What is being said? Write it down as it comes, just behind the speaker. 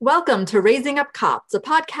Welcome to Raising Up Copts, a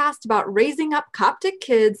podcast about raising up Coptic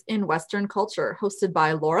kids in Western culture, hosted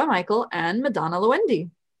by Laura Michael and Madonna Lewendi.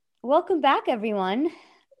 Welcome back, everyone.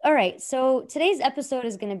 All right, so today's episode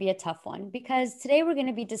is going to be a tough one because today we're going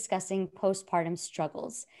to be discussing postpartum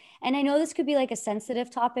struggles. And I know this could be like a sensitive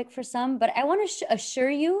topic for some, but I want to assure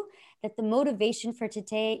you that the motivation for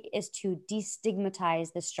today is to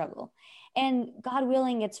destigmatize the struggle. And God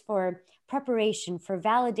willing, it's for preparation, for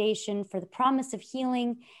validation, for the promise of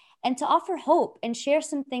healing, and to offer hope and share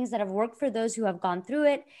some things that have worked for those who have gone through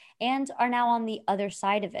it and are now on the other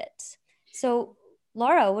side of it. So,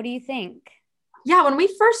 Laura, what do you think? Yeah, when we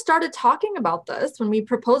first started talking about this, when we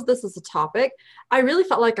proposed this as a topic, I really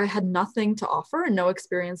felt like I had nothing to offer and no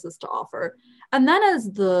experiences to offer. And then as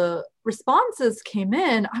the responses came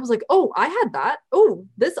in, I was like, oh, I had that. Oh,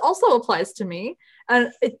 this also applies to me.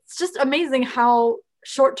 And it's just amazing how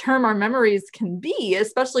short term our memories can be,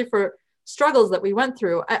 especially for struggles that we went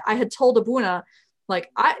through. I had told Abuna, like,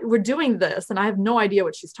 we're doing this and I have no idea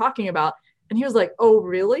what she's talking about. And he was like, oh,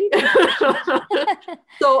 really?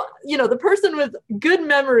 So, the person with good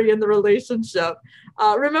memory in the relationship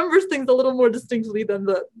remembers things a little more distinctly than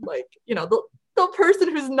the person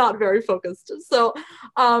who's not very focused. So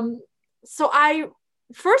I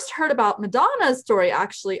first heard about Madonna's story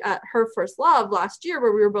actually at Her First Love last year,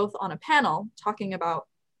 where we were both on a panel talking about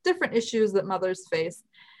different issues that mothers face.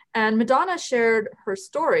 And Madonna shared her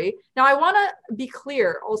story. Now, I want to be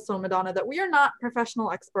clear also, Madonna, that we are not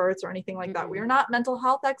professional experts or anything like that. We are not mental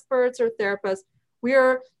health experts or therapists. We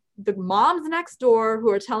are the moms next door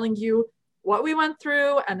who are telling you what we went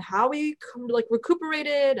through and how we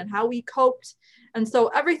recuperated and how we coped. And so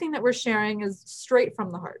everything that we're sharing is straight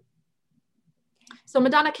from the heart. So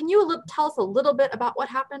Madonna, can you tell us a little bit about what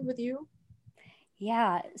happened with you?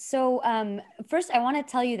 Yeah. So first, I want to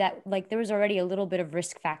tell you that there was already a little bit of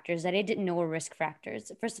risk factors that I didn't know were risk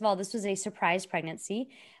factors. First of all, this was a surprise pregnancy.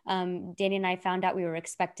 Danny and I found out we were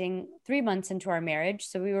expecting 3 months into our marriage.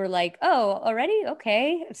 So we were like, oh, already?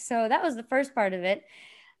 Okay. So that was the first part of it.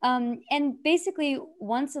 And basically,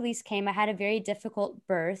 once Elise came, I had a very difficult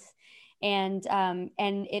birth, and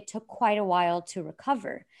it took quite a while to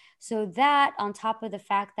recover. So that, on top of the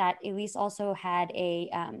fact that Elise also had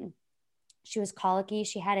she was colicky.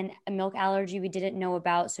 She had a milk allergy we didn't know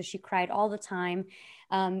about. So she cried all the time.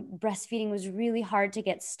 Breastfeeding was really hard to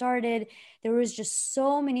get started. There was just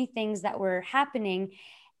so many things that were happening.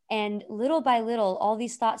 And little by little, all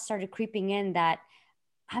these thoughts started creeping in that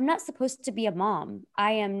I'm not supposed to be a mom.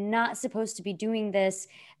 I am not supposed to be doing this.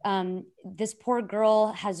 This poor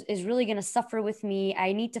girl is really going to suffer with me.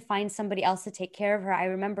 I need to find somebody else to take care of her. I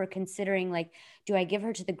remember considering, do I give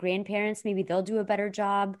her to the grandparents? Maybe they'll do a better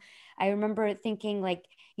job. I remember thinking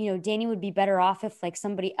Danny would be better off if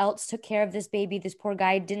somebody else took care of this baby. This poor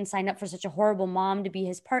guy didn't sign up for such a horrible mom to be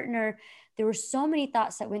his partner. There were so many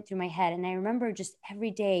thoughts that went through my head. And I remember just every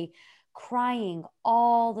day crying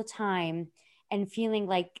all the time and feeling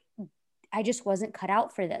like I just wasn't cut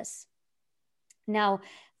out for this. Now,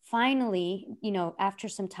 finally, after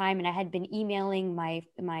some time, and I had been emailing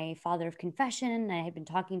my father of confession, and I had been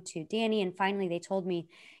talking to Danny, and finally they told me,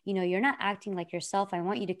 you're not acting like yourself. I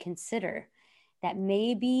want you to consider that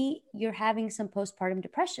maybe you're having some postpartum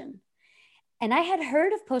depression. And I had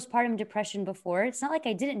heard of postpartum depression before. It's not like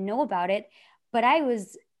I didn't know about it, but I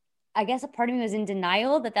guess a part of me was in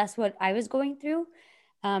denial that that's what I was going through.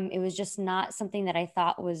 It was just not something that I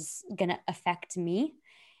thought was going to affect me.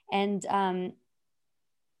 And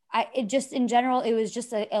in general, it was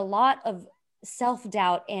just a lot of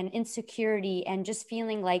self-doubt and insecurity and just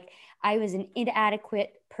feeling like I was an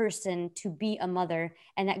inadequate person to be a mother,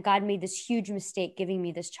 and that God made this huge mistake giving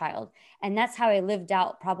me this child. And that's how I lived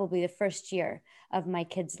out probably the first year of my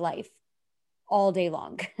kid's life all day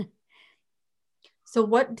long. So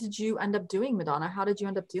what did you end up doing, Madonna? How did you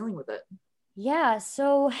end up dealing with it? Yeah.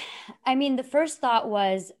 So, the first thought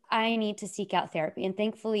was I need to seek out therapy. And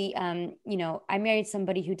thankfully, I married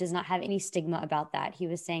somebody who does not have any stigma about that. He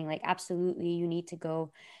was saying absolutely, you need to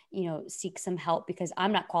go, seek some help because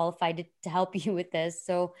I'm not qualified to help you with this.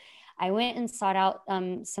 So I went and sought out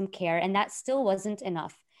some care, and that still wasn't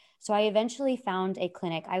enough. So I eventually found a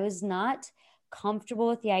clinic. I was not comfortable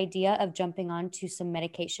with the idea of jumping onto some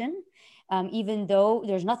medication. Even though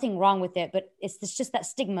there's nothing wrong with it, but it's just that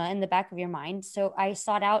stigma in the back of your mind. So I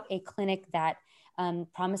sought out a clinic that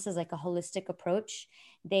promises a holistic approach.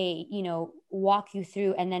 They, walk you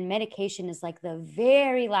through, and then medication is the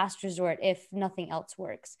very last resort if nothing else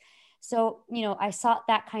works. So, I sought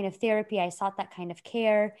that kind of therapy. I sought that kind of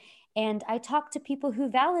care. And I talked to people who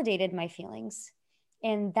validated my feelings,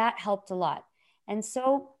 and that helped a lot. And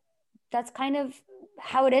so that's kind of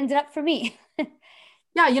how it ended up for me.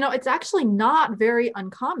 Yeah, it's actually not very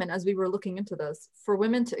uncommon as we were looking into this for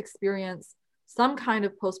women to experience some kind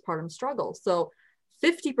of postpartum struggle. So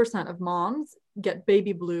 50% of moms get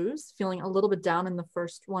baby blues, feeling a little bit down in the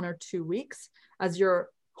first 1 or 2 weeks as your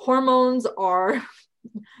hormones are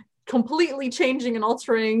completely changing and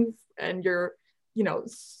altering, and you're,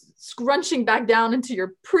 scrunching back down into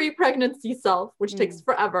your pre-pregnancy self, which takes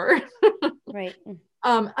forever. Right.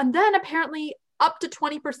 And then apparently up to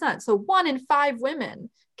 20%. So 1 in 5 women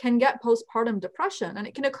can get postpartum depression, and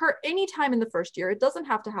it can occur anytime in the first year. It doesn't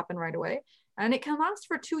have to happen right away. And it can last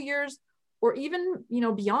for 2 years or even,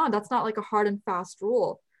 beyond. That's not like a hard and fast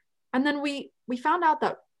rule. And then we found out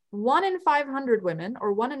that 1 in 500 women,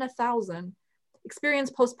 or 1 in 1,000,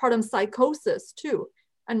 experience postpartum psychosis too.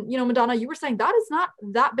 And, Madonna, you were saying that is not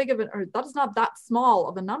that big of or that is not that small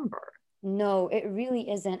of a number. No, it really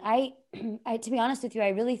isn't. To be honest with you, I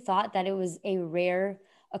really thought that it was a rare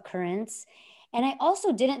occurrence. And I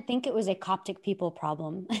also didn't think it was a Coptic people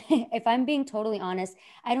problem. If I'm being totally honest,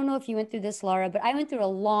 I don't know if you went through this, Laura, but I went through a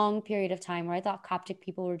long period of time where I thought Coptic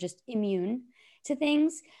people were just immune to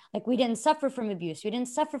things. Like we didn't suffer from abuse, we didn't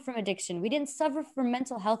suffer from addiction, we didn't suffer from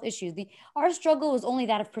mental health issues. Our struggle was only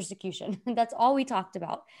that of persecution. That's all we talked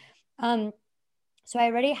about. So I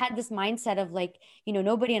already had this mindset of like,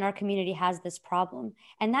 nobody in our community has this problem.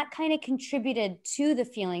 And that kind of contributed to the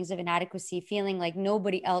feelings of inadequacy, feeling like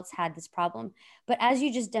nobody else had this problem. But as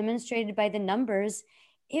you just demonstrated by the numbers,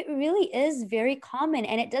 it really is very common.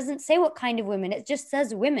 And it doesn't say what kind of women, it just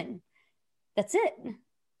says women. That's it.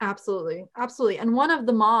 Absolutely. Absolutely. And one of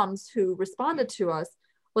the moms who responded to us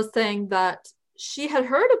was saying that she had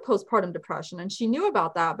heard of postpartum depression and she knew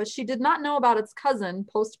about that, but she did not know about its cousin,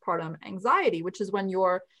 postpartum anxiety, which is when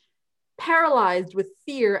you're paralyzed with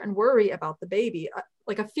fear and worry about the baby,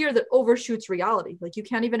 like a fear that overshoots reality. Like you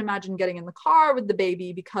can't even imagine getting in the car with the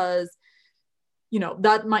baby because,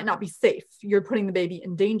 that might not be safe. You're putting the baby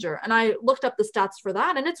in danger. And I looked up the stats for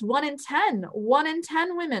that, and it's 1 in 10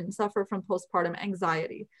 women suffer from postpartum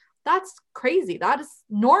anxiety. That's crazy. That is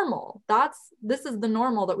normal. This is the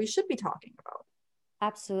normal that we should be talking about.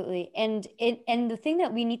 Absolutely. And the thing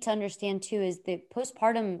that we need to understand too is the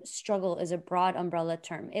postpartum struggle is a broad umbrella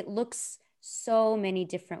term. It looks so many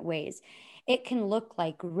different ways. It can look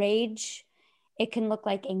like rage. It can look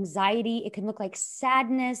like anxiety. It can look like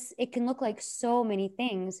sadness. It can look like so many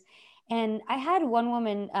things. And I had one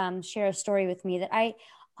woman share a story with me that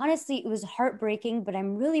honestly, it was heartbreaking, but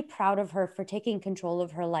I'm really proud of her for taking control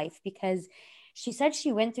of her life, because she said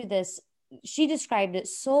she went through this. She described it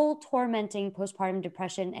soul tormenting postpartum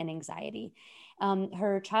depression and anxiety.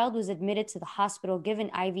 Her child was admitted to the hospital, given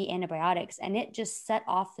IV antibiotics, and it just set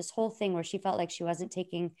off this whole thing where she felt like she wasn't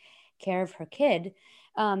taking care of her kid,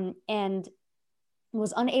 and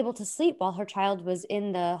was unable to sleep while her child was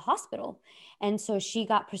in the hospital. And so she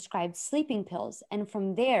got prescribed sleeping pills. And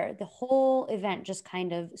from there, the whole event just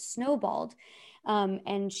kind of snowballed.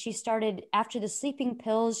 And she started, after the sleeping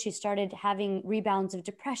pills, she started having rebounds of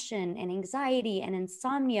depression and anxiety and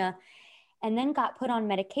insomnia, and then got put on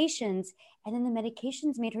medications. And then the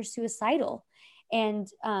medications made her suicidal. And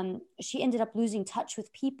she ended up losing touch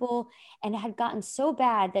with people, and it had gotten so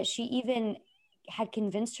bad that she even had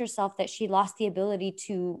convinced herself that she lost the ability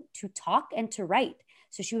to talk and to write.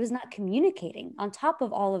 So she was not communicating on top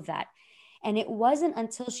of all of that. And it wasn't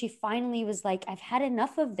until she finally was like, I've had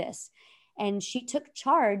enough of this. And she took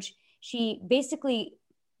charge. She basically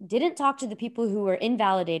didn't talk to the people who were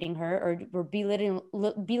invalidating her or were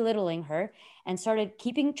belittling her, and started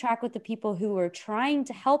keeping track with the people who were trying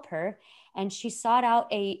to help her. And she sought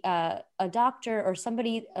out a doctor or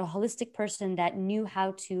somebody, a holistic person that knew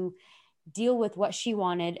how to deal with what she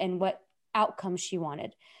wanted and what outcome she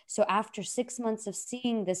wanted. So after 6 months of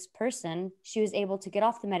seeing this person, she was able to get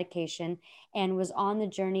off the medication and was on the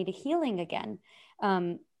journey to healing again.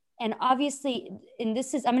 And obviously, and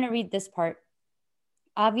this is, I'm going to read this part.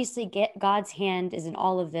 Obviously, God's hand is in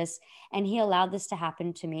all of this, and he allowed this to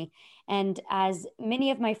happen to me. And as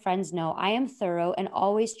many of my friends know, I am thorough and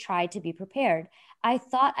always try to be prepared. I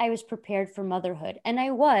thought I was prepared for motherhood, and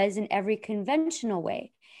I was in every conventional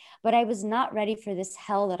way. But I was not ready for this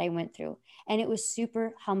hell that I went through. And it was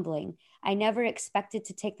super humbling. I never expected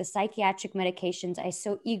to take the psychiatric medications I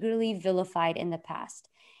so eagerly vilified in the past.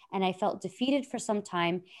 And I felt defeated for some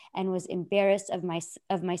time and was embarrassed of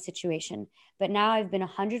my situation. But now I've been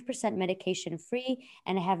 100% medication free,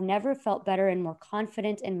 and I have never felt better and more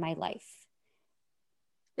confident in my life.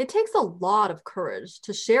 It takes a lot of courage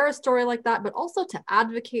to share a story like that, but also to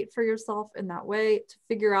advocate for yourself in that way, to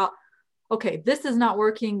figure out, okay, this is not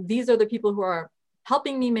working. These are the people who are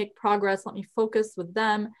helping me make progress. Let me focus with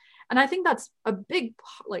them. And I think that's a big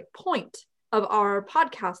point of our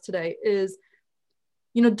podcast today is,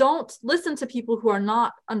 you know, don't listen to people who are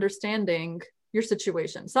not understanding your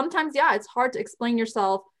situation. Sometimes, yeah, it's hard to explain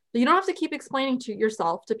yourself, but you don't have to keep explaining to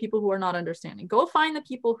yourself to people who are not understanding. Go find the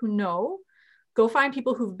people who know, go find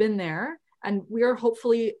people who've been there. And we're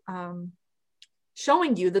hopefully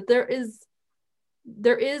showing you that there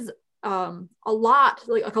is a lot,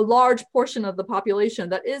 like a large portion of the population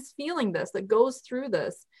that is feeling this, that goes through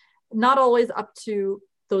this, not always up to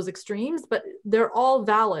those extremes, but they're all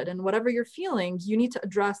valid. And whatever you're feeling, you need to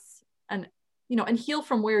address and, you know, and heal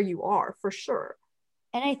from where you are, for sure.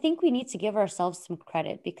 And I think we need to give ourselves some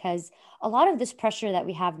credit, because a lot of this pressure that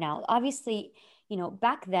we have now, obviously, you know,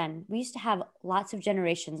 back then we used to have lots of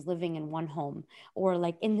generations living in one home, or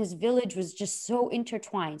like in this village was just so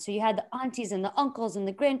intertwined. So you had the aunties and the uncles and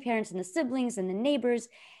the grandparents and the siblings and the neighbors.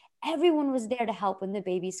 Everyone was there to help when the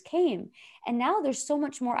babies came. And now there's so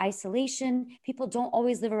much more isolation. People don't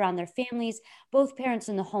always live around their families. Both parents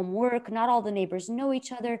in the home work. Not all the neighbors know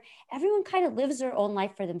each other. Everyone kind of lives their own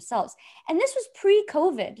life for themselves. And this was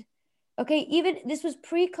pre-COVID. Okay, even this was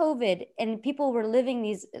pre-COVID, and people were living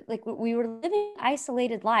these, like, we were living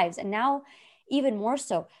isolated lives, and now even more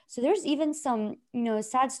so. So there's even some, you know,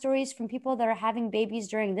 sad stories from people that are having babies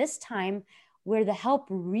during this time where the help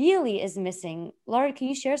really is missing. Laura, can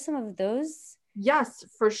you share some of those? Yes,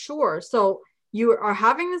 for sure. So you are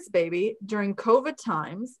having this baby during COVID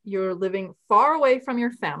times. You're living far away from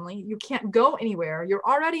your family. You can't go anywhere. You're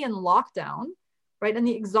already in lockdown, right? And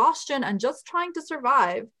the exhaustion and just trying to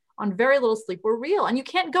survive on very little sleep were real. And you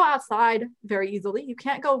can't go outside very easily. You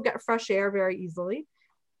can't go get fresh air very easily,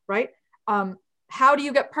 right? How do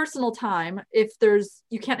you get personal time if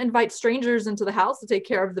you can't invite strangers into the house to take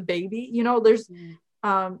care of the baby? You know,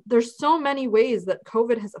 there's so many ways that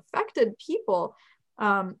COVID has affected people.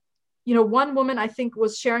 You know, one woman I think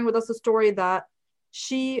was sharing with us a story that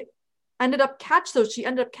she ended up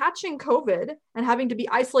catching COVID and having to be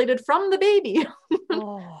isolated from the baby.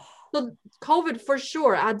 Oh. So COVID for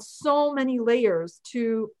sure adds so many layers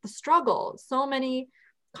to the struggle, so many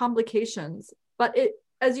complications. But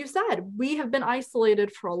as you said, we have been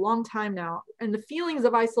isolated for a long time now, and the feelings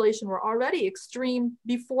of isolation were already extreme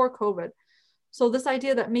before COVID. So this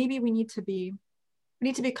idea that maybe we need to be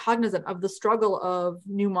cognizant of the struggle of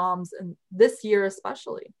new moms, and this year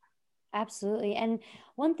especially. Absolutely. And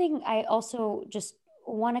one thing I also just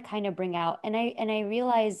want to kind of bring out, and I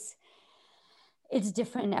realize it's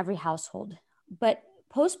different in every household, but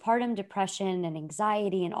postpartum depression and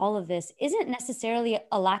anxiety and all of this isn't necessarily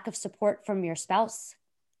a lack of support from your spouse,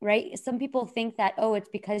 right? Some people think that, oh, it's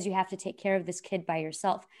because you have to take care of this kid by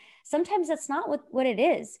yourself. Sometimes that's not what it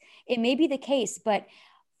is. It may be the case, but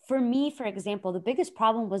for me, for example, the biggest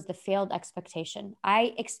problem was the failed expectation.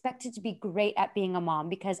 I expected to be great at being a mom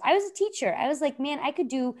because I was a teacher. I was like, man, I could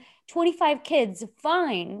do 25 kids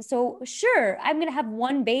fine. So sure, I'm going to have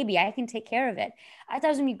one baby. I can take care of it. I thought I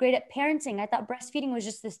was going to be great at parenting. I thought breastfeeding was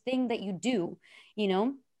just this thing that you do, you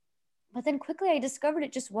know? But then quickly I discovered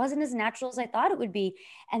it just wasn't as natural as I thought it would be.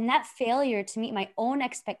 And that failure to meet my own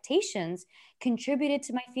expectations contributed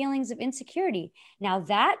to my feelings of insecurity. Now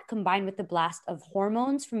that, combined with the blast of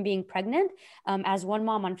hormones from being pregnant, as one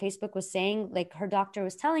mom on Facebook was saying, like her doctor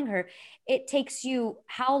was telling her, it takes you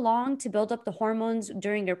how long to build up the hormones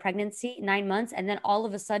during your pregnancy? 9 months. And then all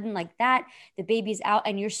of a sudden, like that, the baby's out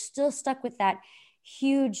and you're still stuck with that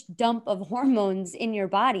huge dump of hormones in your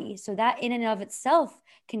body. So that in and of itself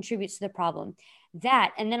contributes to the problem.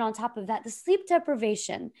 That, and then on top of that, the sleep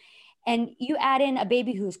deprivation. And you add in a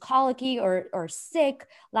baby who's colicky or sick,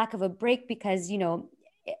 lack of a break because, you know,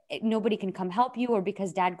 nobody can come help you, or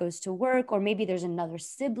because dad goes to work, or maybe there's another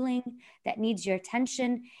sibling that needs your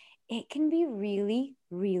attention. It can be really,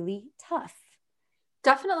 really tough.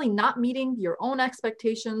 Definitely not meeting your own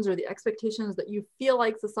expectations or the expectations that you feel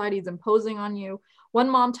like society is imposing on you. One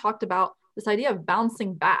mom talked about this idea of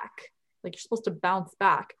bouncing back, like you're supposed to bounce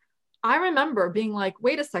back. I remember being like,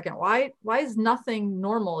 wait a second, why is nothing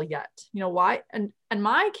normal yet? You know, why? And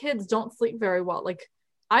my kids don't sleep very well. Like,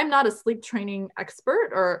 I'm not a sleep training expert,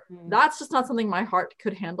 or that's just not something my heart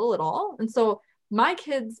could handle at all. And so my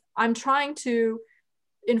kids, I'm trying to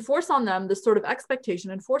enforce on them this sort of expectation,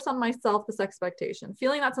 enforce on myself this expectation,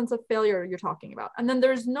 feeling that sense of failure you're talking about. And then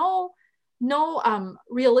there's no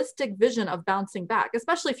realistic vision of bouncing back,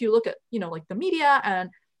 especially if you look at, you know, like the media and,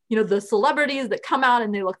 you know, the celebrities that come out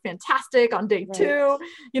and they look fantastic on day two,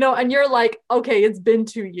 you know, and you're like, okay, it's been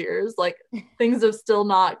 2 years, like things are still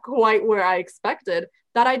not quite where I expected.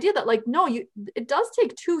 That idea that like, no, it does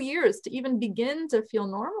take 2 years to even begin to feel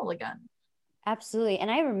normal again. Absolutely.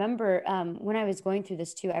 And I remember when I was going through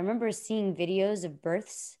this too, I remember seeing videos of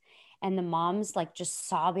births, and the mom's like just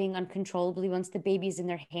sobbing uncontrollably once the baby's in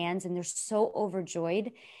their hands and they're so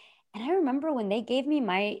overjoyed. And I remember when they gave me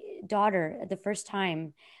my daughter the first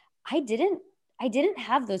time, I didn't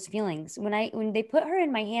have those feelings. When they put her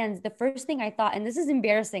in my hands, the first thing I thought, and this is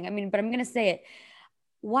embarrassing, I mean, but I'm going to say it.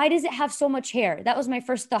 Why does it have so much hair? That was my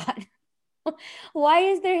first thought. Why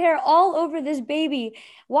is there hair all over this baby?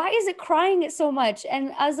 Why is it crying it so much?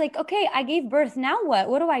 And I was like, okay, I gave birth. Now what?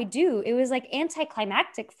 What do I do? It was like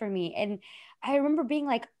anticlimactic for me. And I remember being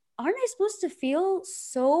like, aren't I supposed to feel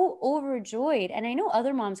so overjoyed? And I know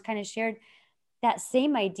other moms kind of shared that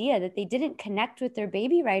same idea that they didn't connect with their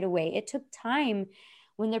baby right away. It took time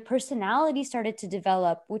when their personality started to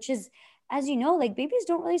develop, which is, as you know, like babies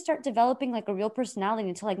don't really start developing like a real personality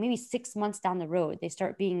until like maybe 6 months down the road. They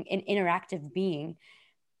start being an interactive being.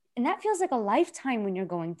 And that feels like a lifetime when you're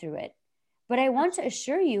going through it. But I want to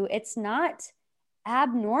assure you, it's not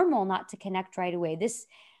abnormal not to connect right away. This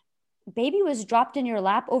baby was dropped in your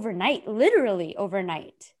lap overnight, literally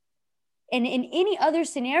overnight. And in any other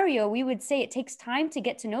scenario, we would say it takes time to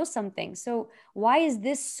get to know something. So why is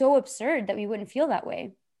this so absurd that we wouldn't feel that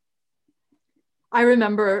way? I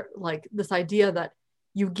remember like this idea that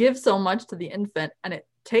you give so much to the infant and it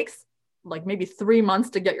takes like maybe 3 months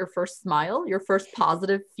to get your first smile, your first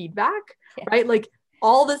positive feedback, right? Like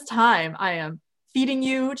all this time I am feeding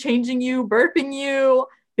you, changing you, burping you,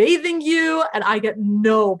 bathing you, and I get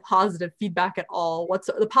no positive feedback at all.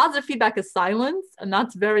 The positive feedback is silence, and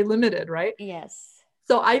that's very limited, right? Yes.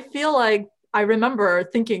 So I feel like I remember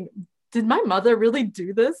thinking, did my mother really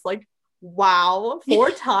do this? Like, wow,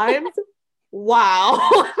 4 times? Wow.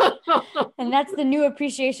 And that's the new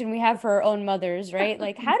appreciation we have for our own mothers, right?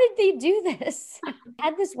 Like, how did they do this? I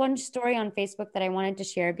had this one story on Facebook that I wanted to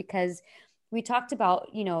share because we talked about,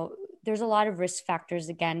 there's a lot of risk factors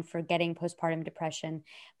again for getting postpartum depression.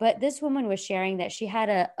 But this woman was sharing that she had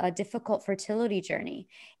a difficult fertility journey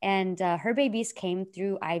and her babies came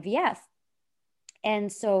through IVF.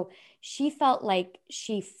 And so she felt like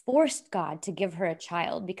she forced God to give her a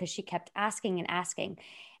child because she kept asking and asking.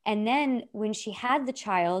 And then when she had the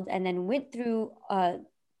child and then went through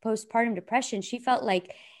postpartum depression, she felt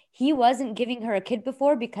like he wasn't giving her a kid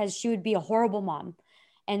before because she would be a horrible mom.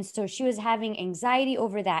 And so she was having anxiety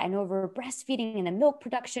over that and over breastfeeding and the milk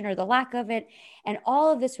production or the lack of it. And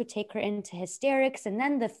all of this would take her into hysterics. And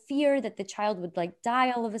then the fear that the child would like die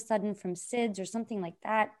all of a sudden from SIDS or something like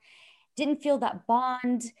that. Didn't feel that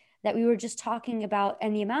bond that we were just talking about.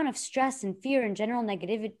 And the amount of stress and fear and general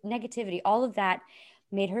negativity, all of that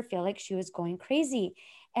made her feel like she was going crazy.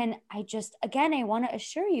 And I want to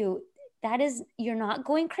assure you, you're not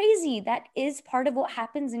going crazy. That is part of what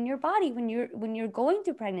happens in your body when you're going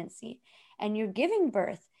through pregnancy and you're giving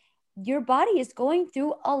birth. Your body is going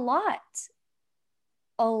through a lot.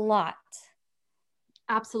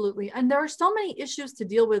 Absolutely. And there are so many issues to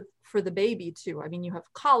deal with for the baby too. I mean, you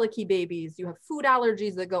have colicky babies, you have food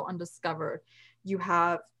allergies that go undiscovered. You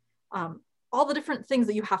have all the different things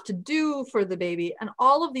that you have to do for the baby. And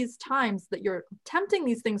all of these times that you're attempting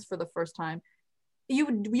these things for the first time, you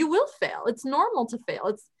will fail. It's normal to fail.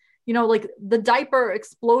 It's, like the diaper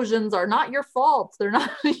explosions are not your fault. They're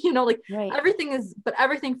not, Right.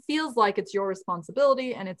 Everything feels like it's your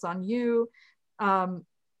responsibility and it's on you.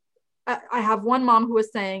 I have one mom who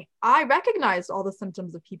was saying, I recognized all the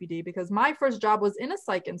symptoms of PPD because my first job was in a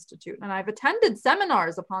psych institute and I've attended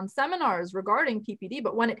seminars upon seminars regarding PPD.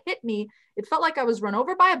 But when it hit me, it felt like I was run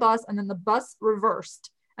over by a bus and then the bus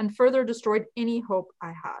reversed and further destroyed any hope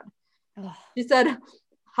I had. Ugh. She said,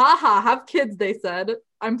 have kids, they said.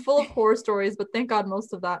 I'm full of horror stories, but thank God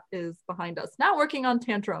most of that is behind us. Now working on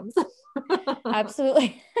tantrums.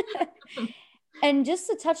 Absolutely. And just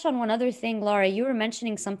to touch on one other thing, Laura, you were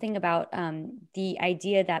mentioning something about the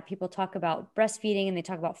idea that people talk about breastfeeding and they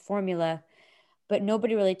talk about formula, but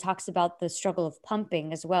nobody really talks about the struggle of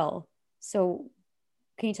pumping as well. So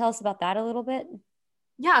can you tell us about that a little bit?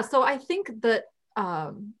 Yeah. So I think that,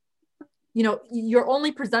 you're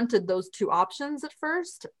only presented those 2 options at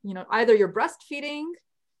first, either you're breastfeeding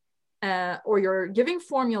or you're giving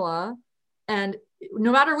formula. And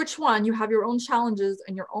no matter which one, you have your own challenges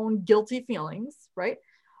and your own guilty feelings, right?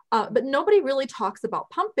 But nobody really talks about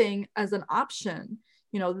pumping as an option.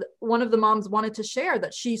 One of the moms wanted to share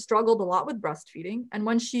that she struggled a lot with breastfeeding. And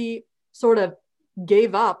when she sort of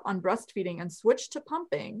gave up on breastfeeding and switched to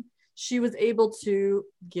pumping, she was able to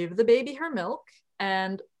give the baby her milk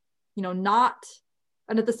and,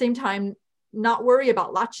 and at the same time, not worry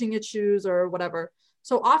about latching issues or whatever.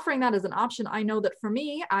 So offering that as an option, I know that for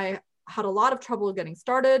me, I had a lot of trouble getting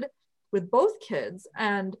started with both kids.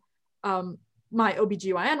 And my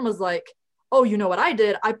OBGYN was like, oh, you know what I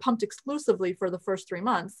did? I pumped exclusively for the first 3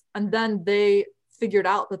 months. And then they figured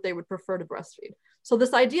out that they would prefer to breastfeed. So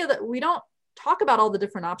this idea that we don't talk about all the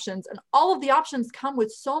different options, and all of the options come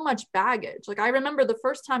with so much baggage. Like I remember the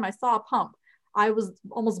first time I saw a pump, I was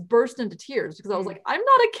almost burst into tears because I was like, I'm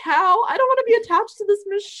not a cow. I don't want to be attached to this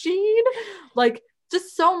machine. Like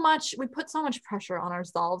just so much, we put so much pressure on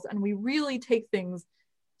ourselves, and we really take things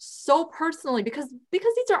so personally because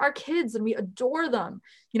these are our kids and we adore them,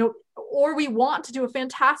 or we want to do a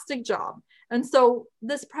fantastic job. And so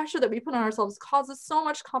this pressure that we put on ourselves causes so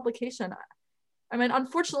much complication. I mean,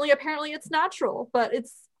 unfortunately, apparently it's natural, but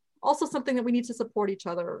it's also something that we need to support each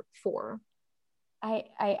other for.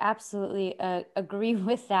 I absolutely agree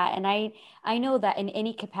with that. And I know that in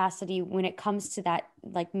any capacity, when it comes to that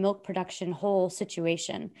like milk production whole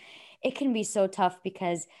situation, it can be so tough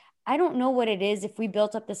because I don't know what it is, if we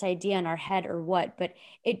built up this idea in our head or what, but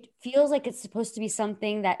it feels like it's supposed to be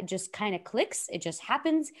something that just kind of clicks. It just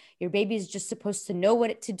happens. Your baby is just supposed to know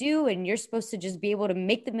what to do, and you're supposed to just be able to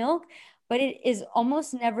make the milk. But it is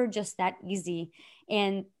almost never just that easy.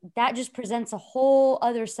 And that just presents a whole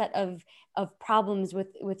other set of problems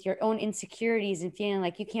with your own insecurities and feeling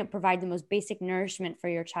like you can't provide the most basic nourishment for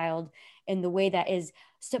your child in the way that is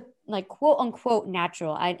so, like quote unquote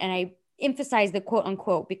natural. I emphasize the quote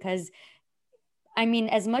unquote because I mean,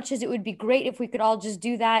 as much as it would be great if we could all just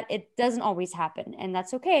do that, it doesn't always happen, and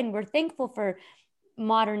that's okay. And we're thankful for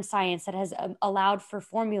modern science that has allowed for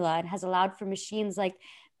formula and has allowed for machines like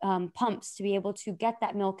pumps to be able to get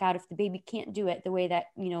that milk out if the baby can't do it the way that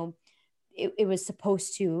it was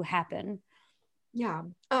supposed to happen. Yeah.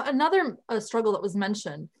 Another struggle that was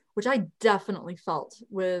mentioned, which I definitely felt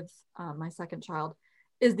with my second child,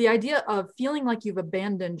 is the idea of feeling like you've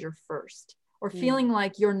abandoned your first, or feeling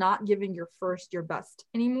like you're not giving your first your best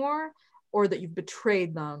anymore, or that you've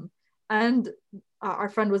betrayed them. And our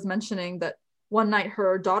friend was mentioning that one night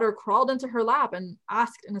her daughter crawled into her lap and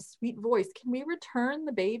asked in a sweet voice, can we return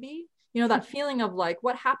the baby? That feeling of like,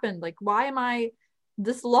 what happened? Like, why am I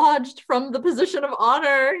dislodged from the position of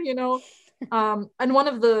honor? And one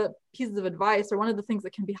of the pieces of advice, or one of the things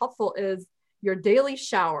that can be helpful, is your daily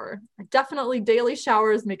shower. Definitely daily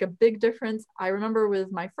showers make a big difference. I remember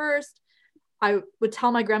with my first, I would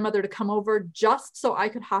tell my grandmother to come over just so I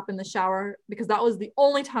could hop in the shower, because that was the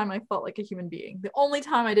only time I felt like a human being. The only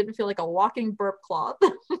time I didn't feel like a walking burp cloth.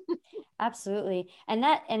 Absolutely.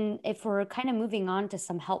 And if we're kind of moving on to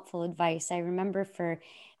some helpful advice, I remember for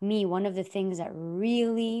me, one of the things that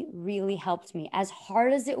really, really helped me, as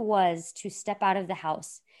hard as it was to step out of the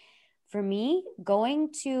house, for me,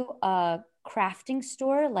 going to a crafting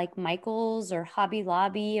store like Michael's or Hobby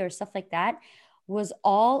Lobby or stuff like that was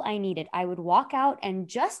all I needed. I would walk out and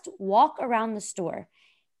just walk around the store.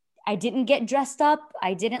 I didn't get dressed up.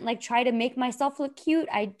 I didn't like try to make myself look cute.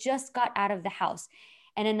 I just got out of the house.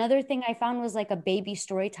 And another thing I found was like a baby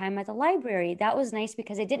story time at the library. That was nice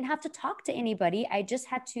because I didn't have to talk to anybody. I just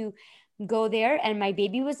had to go there and my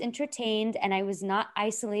baby was entertained and I was not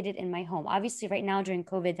isolated in my home. Obviously, right now during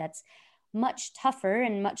COVID, that's much tougher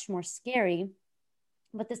and much more scary.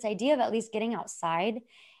 But this idea of at least getting outside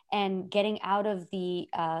and getting out of the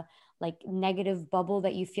like negative bubble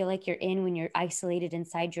that you feel like you're in when you're isolated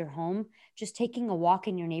inside your home, just taking a walk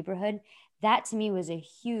in your neighborhood, that to me was a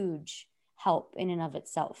huge help in and of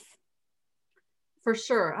itself. For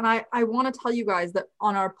sure. And I want to tell you guys that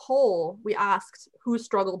on our poll, we asked who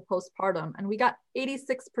struggled postpartum, and we got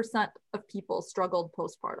 86% of people struggled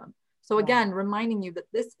postpartum. So again, reminding you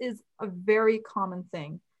that this is a very common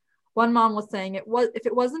thing. One mom was saying, if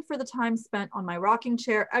it wasn't for the time spent on my rocking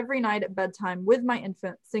chair every night at bedtime with my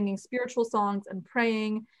infant, singing spiritual songs and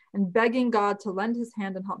praying and begging God to lend his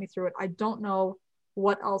hand and help me through it, I don't know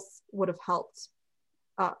what else would have helped.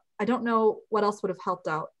 I don't know what else would have helped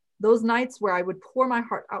out. Those nights where I would pour my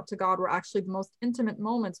heart out to God were actually the most intimate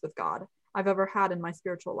moments with God I've ever had in my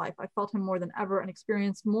spiritual life. I felt him more than ever and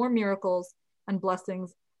experienced more miracles and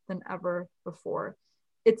blessings than ever before.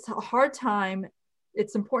 It's a hard time.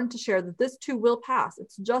 It's important to share that this too will pass.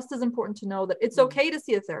 It's just as important to know that it's okay to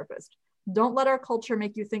see a therapist. Don't let our culture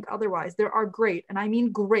make you think otherwise. There are great, and I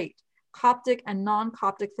mean great, Coptic and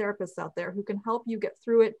non-Coptic therapists out there who can help you get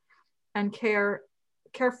through it and care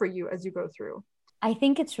for you as you go through. I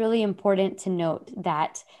think it's really important to note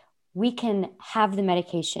that we can have the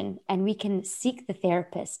medication and we can seek the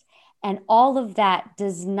therapist, and all of that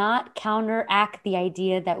does not counteract the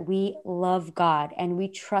idea that we love God and we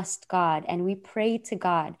trust God and we pray to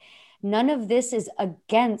God. None of this is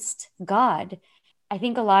against God. I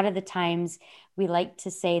think a lot of the times we like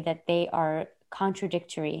to say that they are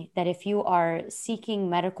contradictory, that if you are seeking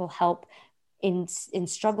medical help in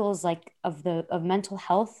struggles like of mental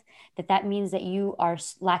health, that means that you are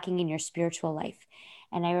lacking in your spiritual life.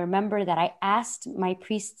 And I remember that I asked my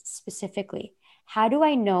priest specifically, how do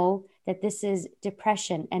I know that this is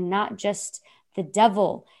depression and not just the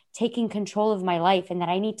devil taking control of my life, and that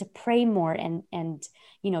I need to pray more and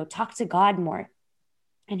talk to God more?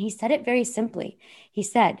 And he said it very simply. He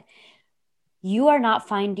said, you are not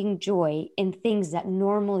finding joy in things that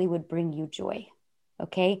normally would bring you joy.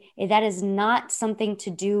 Okay. That is not something to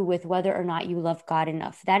do with whether or not you love God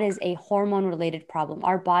enough. That is a hormone related problem.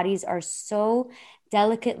 Our bodies are so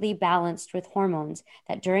delicately balanced with hormones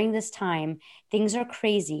that during this time, things are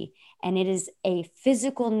crazy. And it is a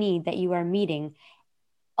physical need that you are meeting,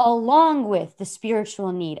 along with the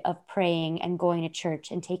spiritual need of praying and going to church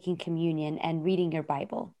and taking communion and reading your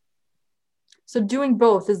Bible. So doing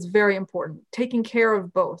both is very important. Taking care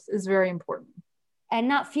of both is very important. And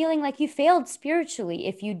not feeling like you failed spiritually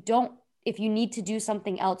if you need to do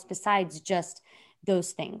something else besides just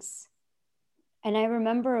those things. And I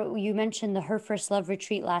remember you mentioned the Her First Love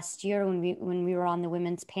retreat last year when we were on the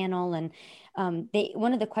women's panel, and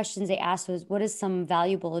one of the questions they asked was, what is some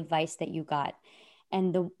valuable advice that you got?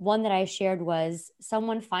 And the one that I shared was,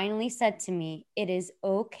 someone finally said to me, it is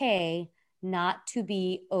okay not to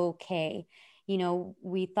be okay.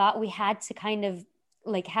 We thought we had to kind of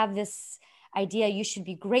like have this idea, you should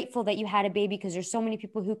be grateful that you had a baby because there's so many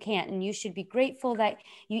people who can't, and you should be grateful that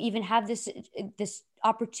you even have this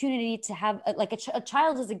opportunity to have a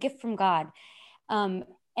child is a gift from God.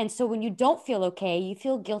 And so when you don't feel okay, you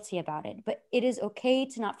feel guilty about it. But it is okay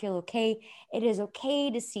to not feel okay. It is okay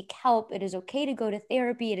to seek help. It is okay to go to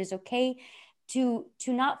therapy. It is okay to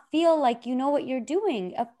not feel like you know what you're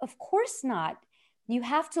doing. Of course not. You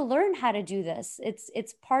have to learn how to do this.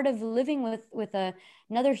 It's part of living with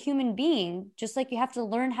another human being. Just like you have to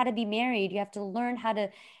learn how to be married, you have to learn how to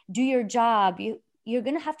do your job. You're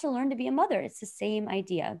going to have to learn to be a mother. It's the same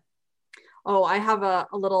idea. Oh, I have a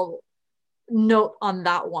little note on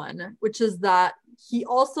that one, which is that he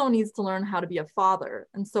also needs to learn how to be a father.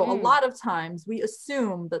 And so a lot of times we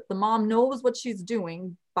assume that the mom knows what she's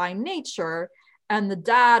doing by nature and the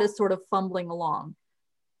dad is sort of fumbling along.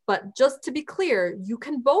 But just to be clear, you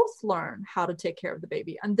can both learn how to take care of the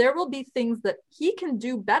baby. And there will be things that he can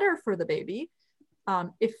do better for the baby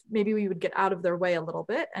if maybe we would get out of their way a little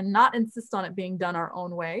bit and not insist on it being done our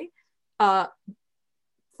own way.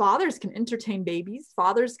 Fathers can entertain babies.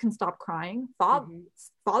 Fathers can stop crying.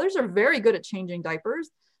 Fathers are very good at changing diapers.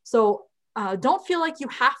 So don't feel like you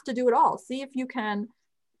have to do it all. See if you can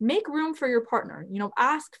make room for your partner.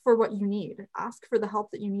 Ask for what you need. Ask for the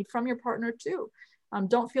help that you need from your partner too.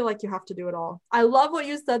 Don't feel like you have to do it all. I love what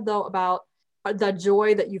you said though about the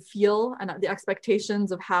joy that you feel and the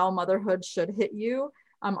expectations of how motherhood should hit you.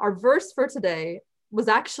 Our verse for today was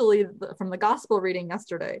actually from the gospel reading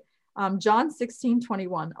yesterday. John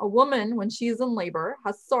 16:21. A woman, when she is in labor,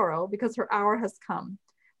 has sorrow because her hour has come.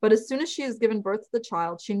 But as soon as she has given birth to the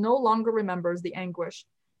child, she no longer remembers the anguish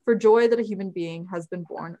for joy that a human being has been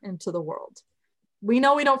born into the world. We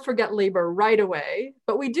know we don't forget labor right away,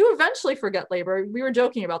 but we do eventually forget labor. We were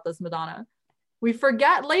joking about this, Madonna. We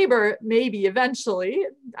forget labor maybe eventually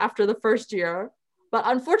after the first year, but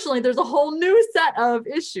unfortunately there's a whole new set of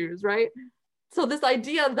issues, right? So this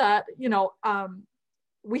idea that,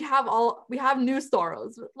 we have new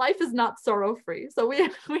sorrows. Life is not sorrow-free. So we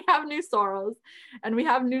have new sorrows and we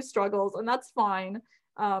have new struggles, and that's fine.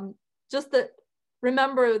 Just that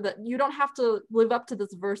remember that you don't have to live up to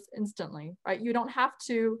this verse instantly, right? You don't have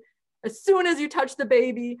to, as soon as you touch the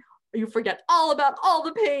baby, you forget all about all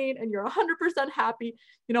the pain and you're 100% happy.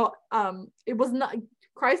 It was not,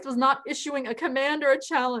 Christ was not issuing a command or a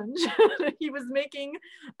challenge. He was making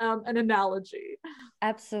an analogy.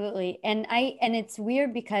 Absolutely. And it's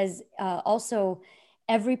weird because also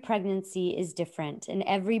every pregnancy is different and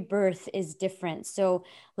every birth is different. So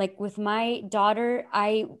like with my daughter,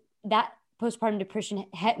 that postpartum depression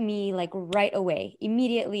hit me like right away.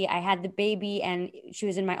 Immediately, I had the baby and she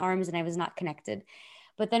was in my arms and I was not connected.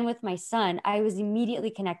 But then with my son, I was immediately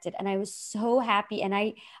connected and I was so happy. And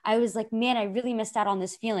I was like, man, I really missed out on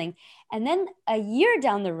this feeling. And then a year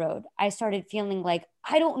down the road, I started feeling like,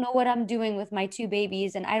 I don't know what I'm doing with my two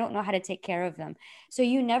babies and I don't know how to take care of them. So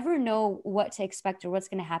you never know what to expect or what's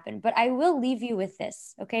going to happen. But I will leave you with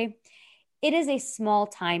this, okay? It is a small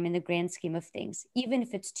time in the grand scheme of things, even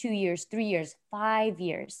if it's 2 years, 3 years, 5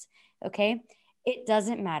 years, okay? It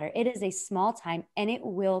doesn't matter. It is a small time and it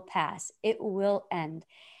will pass. It will end.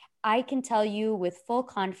 I can tell you with full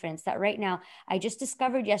confidence that right now, I just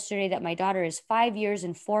discovered yesterday that my daughter is 5 years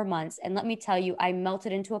and 4 months. And let me tell you, I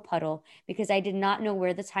melted into a puddle because I did not know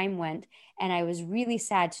where the time went. And I was really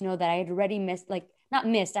sad to know that I had already missed, like, not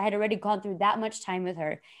missed, I had already gone through that much time with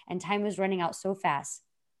her, and time was running out so fast.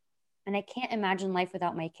 And I can't imagine life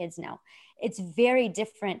without my kids now. It's very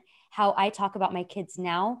different how I talk about my kids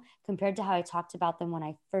now compared to how I talked about them when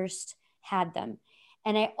I first had them.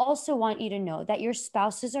 And I also want you to know that your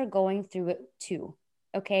spouses are going through it too.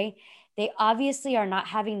 Okay. They obviously are not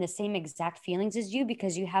having the same exact feelings as you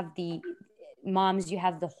because you have the moms, you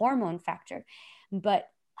have the hormone factor. But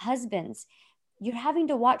husbands, you're having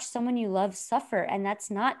to watch someone you love suffer, and that's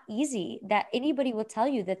not easy. That anybody will tell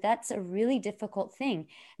you that that's a really difficult thing.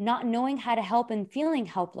 Not knowing how to help and feeling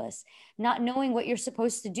helpless, not knowing what you're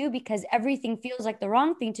supposed to do because everything feels like the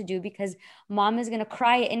wrong thing to do because mom is going to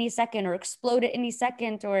cry at any second or explode at any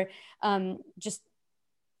second, or just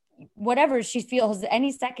whatever she feels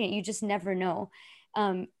any second. You just never know.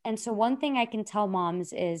 And so one thing I can tell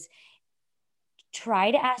moms is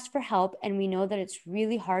try to ask for help. And we know that it's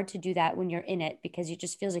really hard to do that when you're in it because it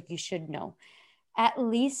just feels like you should know. At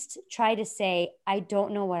least try to say, I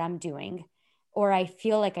don't know what I'm doing, or I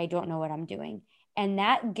feel like I don't know what I'm doing. And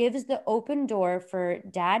that gives the open door for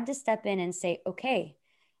dad to step in and say, okay,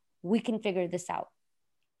 we can figure this out.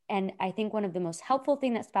 And I think one of the most helpful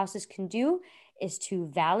thing that spouses can do is to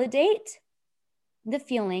validate the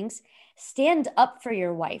feelings, stand up for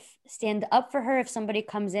your wife, stand up for her. If somebody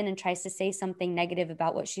comes in and tries to say something negative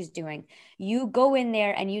about what she's doing, you go in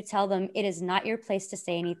there and you tell them it is not your place to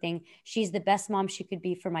say anything. She's the best mom she could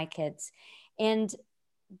be for my kids. And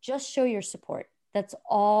just show your support. That's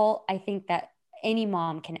all I think that any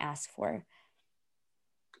mom can ask for.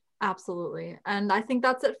 Absolutely. And I think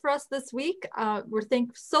that's it for us this week. We're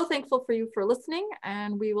so thankful for you for listening,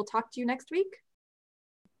 and we will talk to you next week.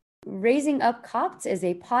 Raising Up Copts is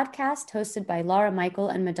a podcast hosted by Laura Michael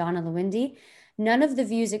and Madonna Lewindi. None of the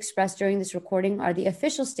views expressed during this recording are the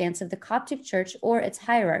official stance of the Coptic Church or its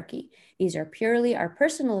hierarchy. These are purely our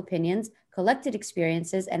personal opinions, collected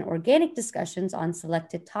experiences, and organic discussions on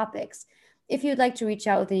selected topics. If you'd like to reach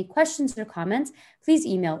out with any questions or comments, please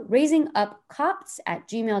email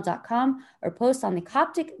raisingupcopts@gmail.com or post on the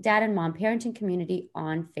Coptic Dad and Mom Parenting Community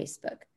on Facebook.